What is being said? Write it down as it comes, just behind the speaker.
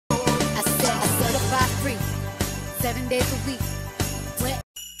7 days a week.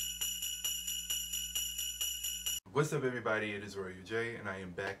 What's up everybody, it is Royal J and I am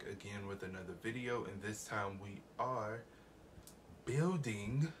back again with another video, and this time we are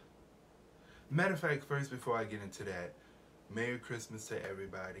building. Matter of fact, first before I get into that, Merry Christmas to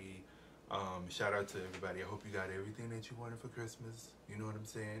everybody. Shout out to everybody. I hope you got everything that you wanted for Christmas. You know what I'm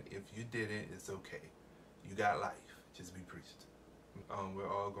saying? If you didn't, it's okay. You got life. Just be preached. We're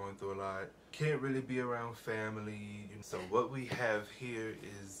all going through a lot. Can't really be around family. So what we have here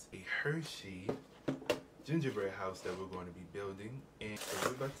is a Hershey gingerbread house that we're going to be building, and so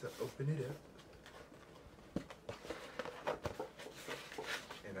we're about to open it up,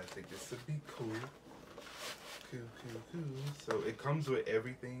 and I think this would be cool. So it comes with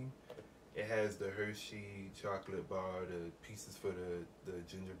everything. It has the Hershey chocolate bar, the pieces for the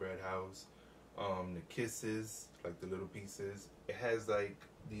gingerbread house, the kisses, like the little pieces. It has like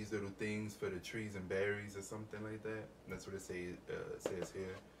these little things for the trees and berries or something like that. That's what it says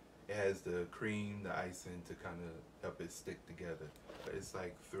here. It has the cream, the icing to kind of help it stick together. It's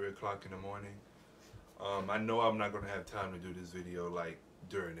like 3 o'clock in the morning. I know I'm not going to have time to do this video like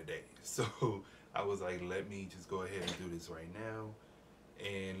during the day. So I was like, let me just go ahead and do this right now.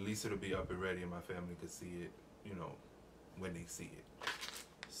 And at least it'll be up and ready and my family could see it, you know, when they see it.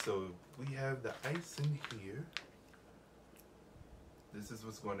 So we have the icing here. This is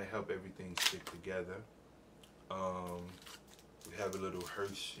what's going to help everything stick together. We have a little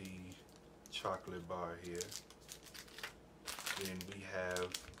Hershey chocolate bar here. Then we have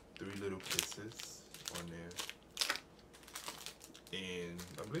 3 little kisses on there. And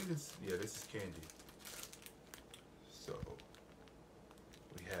I believe this is candy. So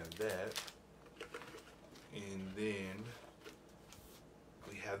we have that. And then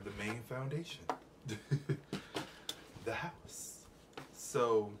we have the main foundation. The house.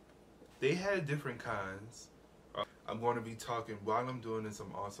 So they had different kinds. I'm going to be talking, while I'm doing this,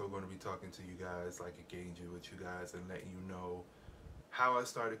 I'm also going to be talking to you guys, like engaging with you guys and letting you know how I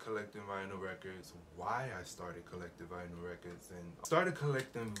started collecting vinyl records, why I started collecting vinyl records, and I started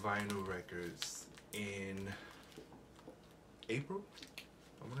collecting vinyl records in April.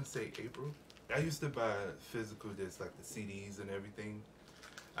 I'm going to say April. I used to buy physical discs, like the CDs and everything.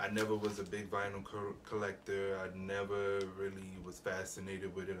 I never was a big vinyl collector. I never really was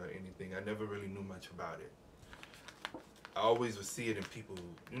fascinated with it or anything. I never really knew much about it. I always would see it in people,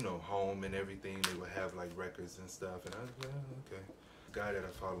 you know, home and everything. They would have like records and stuff, and I was like, oh, okay. The guy that I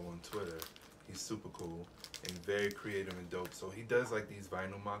follow on Twitter, he's super cool and very creative and dope. So he does like these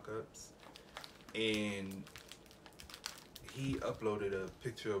vinyl mock-ups, and he uploaded a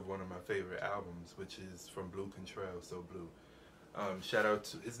picture of one of my favorite albums, which is from Blue Contrail, So Blue. Shout out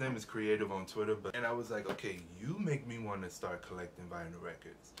to, his name is Creative on Twitter, and I was like, okay, you make me want to start collecting vinyl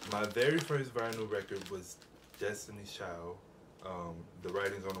records. My very first vinyl record was Destiny's Child, The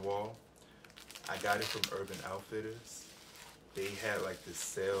Writings on the Wall. I got it from UrbanOutfitters. They had like this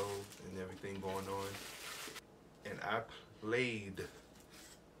sale and everything going on, and I played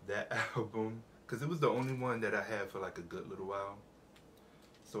that album because it was the only one that I had for like a good little while.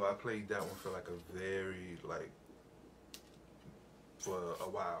 So I played that one for like a very for a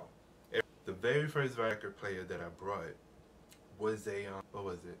while. The very first record player that I brought was a what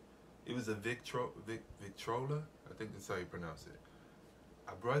was it? It was a Victrola, I think that's how you pronounce it.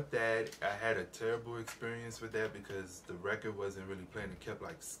 I brought that. I had a terrible experience with that because the record wasn't really playing. It kept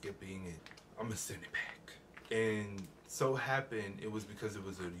like skipping, and I'm gonna send it back. And so happened it was because it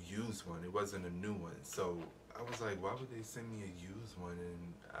was a used one. It wasn't a new one. So I was like, why would they send me a used one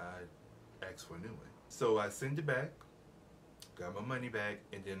and I asked for a new one? So I sent it back, got my money back,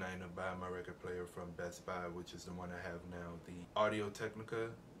 and then I ended up buying my record player from Best Buy, which is the one I have now, the Audio Technica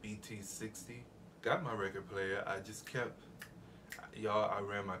BT60. Got my record player. I just kept, y'all, I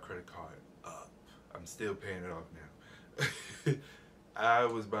ran my credit card up. I'm still paying it off now. I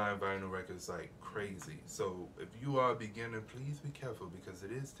was buying vinyl records like crazy. So if you are a beginner, please be careful because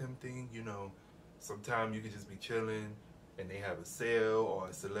it is tempting. You know, sometimes you could just be chilling and they have a sale, or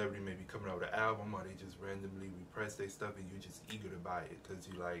a celebrity may be coming out with an album, or they just randomly repress their stuff and you're just eager to buy it because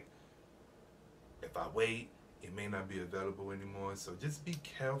you like, if I wait, it may not be available anymore. So just be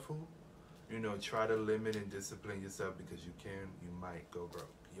careful. You know, try to limit and discipline yourself because you might go broke.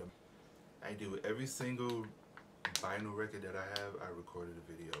 I do every single vinyl record that I have, I recorded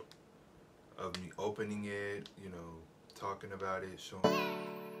a video of me opening it, you know, talking about it, showing.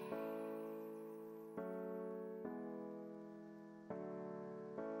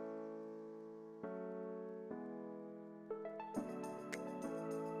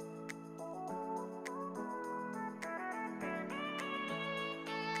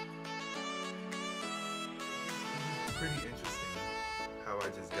 pretty interesting how I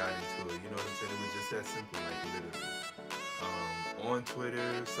just got into it. You know what I'm saying? It was just that simple, like literally. On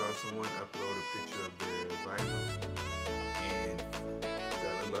Twitter, saw someone upload a picture of their vinyl and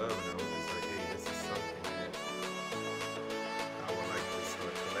fell in love, and I was just like, hey, this is something that I would like to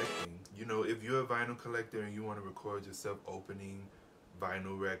start collecting. You know, if you're a vinyl collector and you want to record yourself opening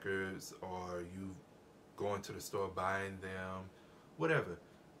vinyl records, or you going to the store buying them, whatever,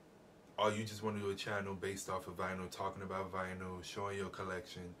 or you just want to do a channel based off of vinyl, talking about vinyl, showing your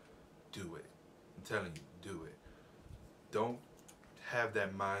collection, do it. I'm telling you, do it. Don't have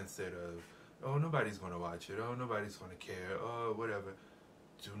that mindset of, oh, nobody's going to watch it, oh, nobody's going to care, oh, whatever.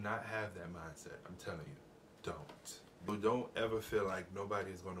 Do not have that mindset. I'm telling you, don't. But don't ever feel like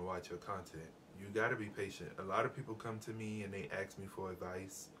nobody's going to watch your content. You got to be patient. A lot of people come to me and they ask me for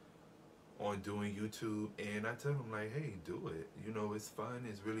advice on doing YouTube, and I tell them, like, hey, do it. You know, it's fun,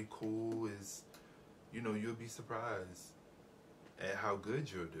 it's really cool, it's, you know, you'll be surprised at how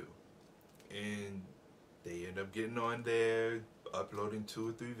good you'll do. And they end up getting on there, uploading 2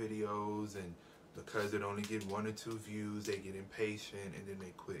 or 3 videos, and because it only get 1 or 2 views, they get impatient, and then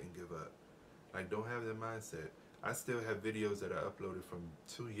they quit and give up. Like, don't have that mindset. I still have videos that I uploaded from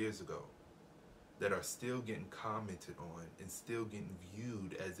 2 years ago that are still getting commented on and still getting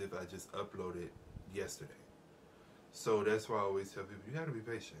viewed as if I just uploaded yesterday. So that's why I always tell people, you gotta be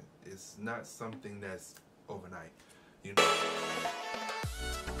patient. It's not something that's overnight, you know.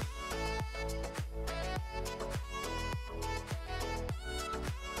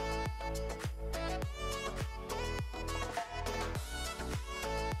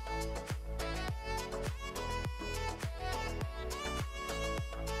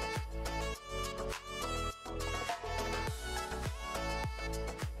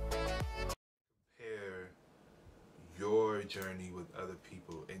 Your journey with other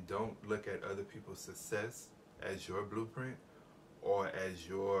people, and don't look at other people's success as your blueprint or as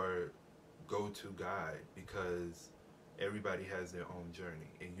your go-to guide, because everybody has their own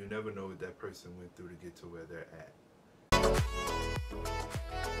journey and you never know what that person went through to get to where they're at.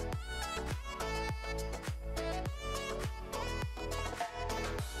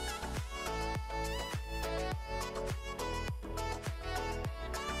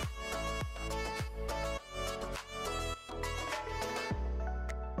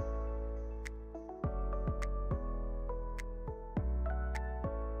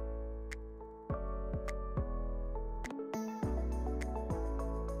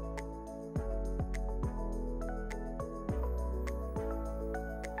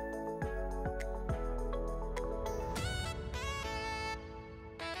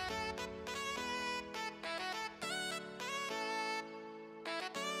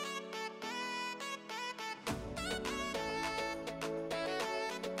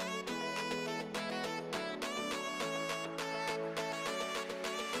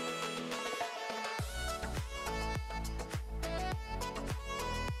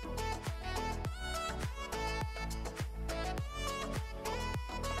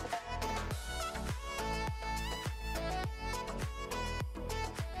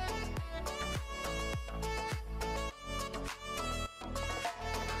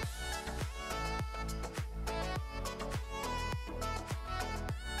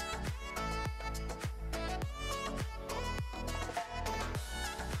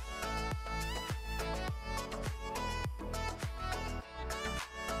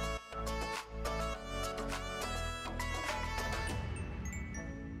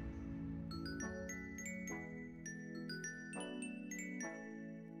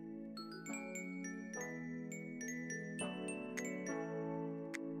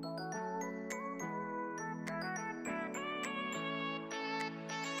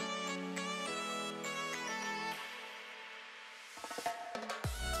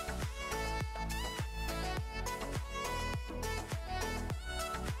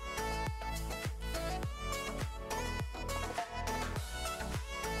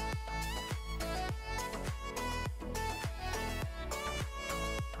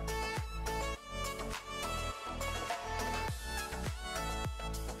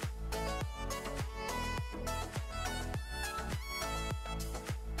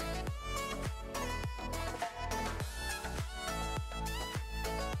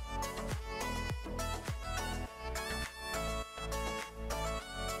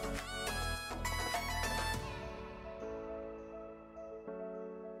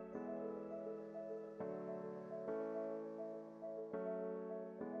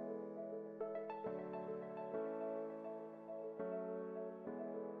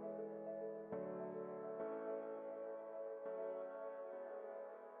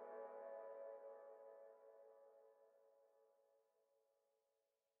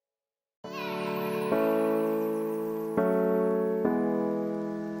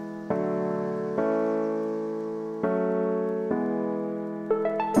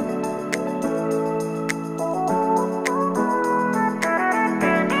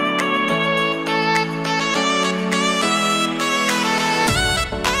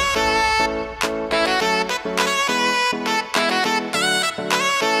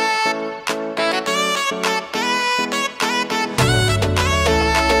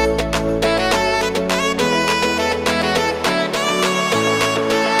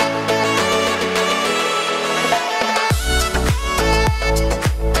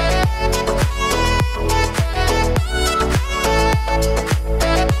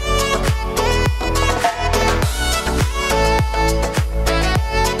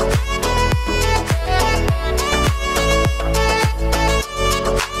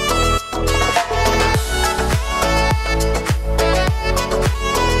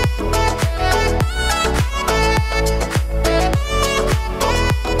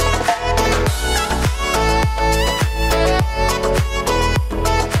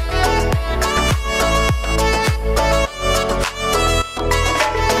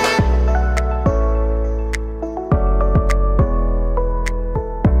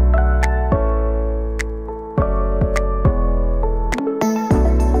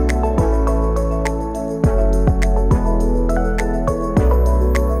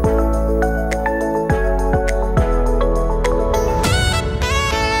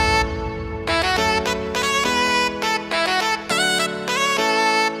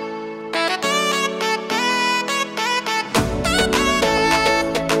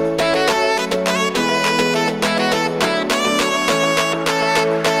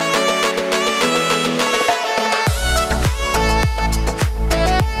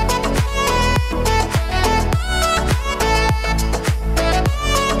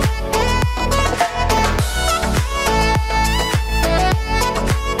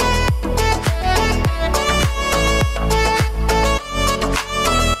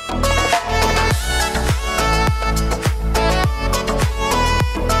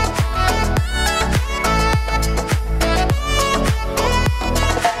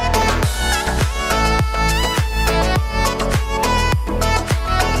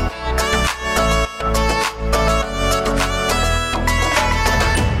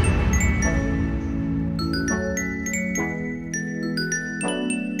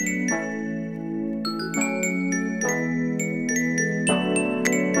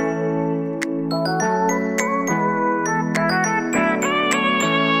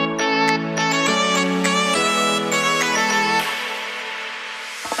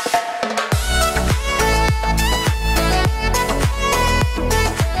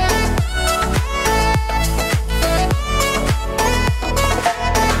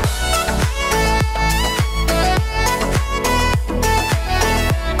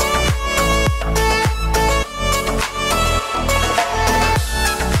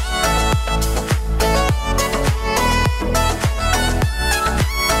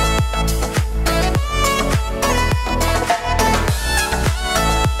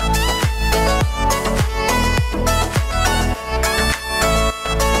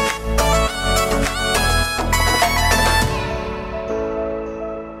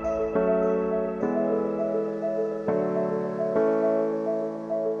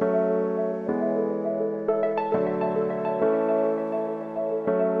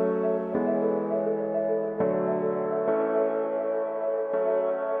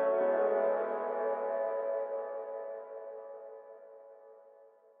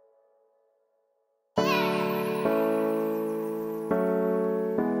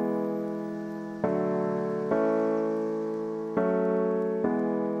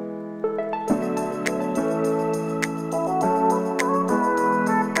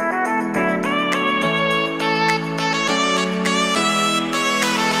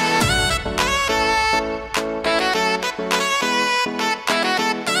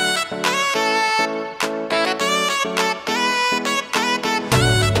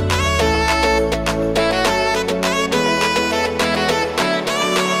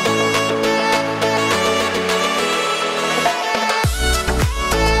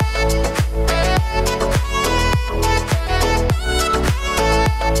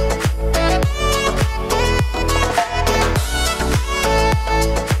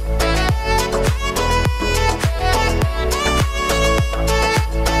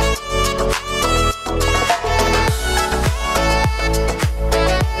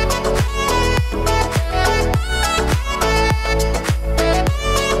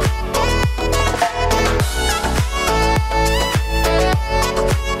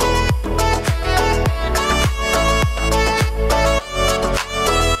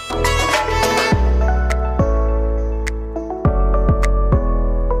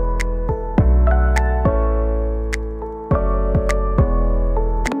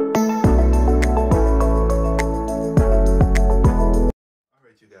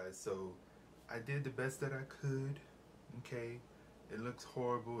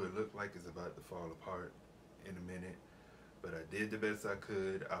 horrible. It looked like it's about to fall apart in a minute. But I did the best I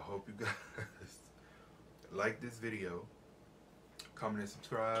could. I hope you guys like this video. Comment and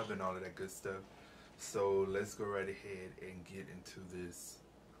subscribe and all of that good stuff. So let's go right ahead and get into this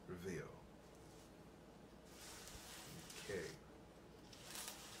reveal. Okay.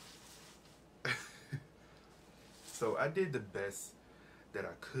 So I did the best that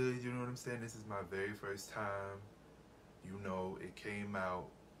I could, you know what I'm saying? This is my very first time. You know, it came out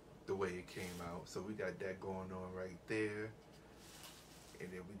the way it came out. So we got that going on right there.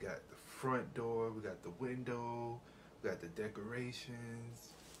 And then we got the front door, we got the window, we got the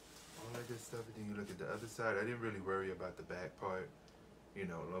decorations, all that good stuff. And then you look at the other side. I didn't really worry about the back part, you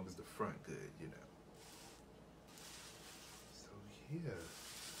know, as long as the front good, you know. So yeah.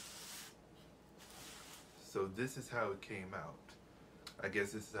 So this is how it came out. I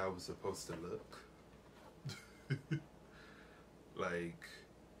guess this is how it was supposed to look. Like,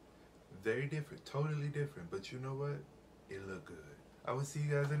 very different, totally different. But you know what? It looked good. I will see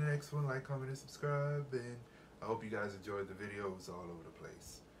you guys in the next one. Like, comment, and subscribe. And I hope you guys enjoyed the video. It was all over the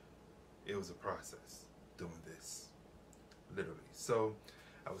place. It was a process doing this. Literally. So,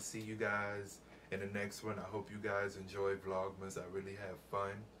 I will see you guys in the next one. I hope you guys enjoy Vlogmas. I really have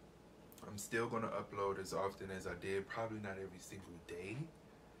fun. I'm still going to upload as often as I did. Probably not every single day.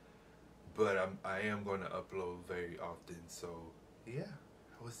 But I am going to upload very often. So, yeah.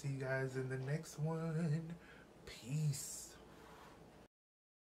 I will see you guys in the next one. Peace.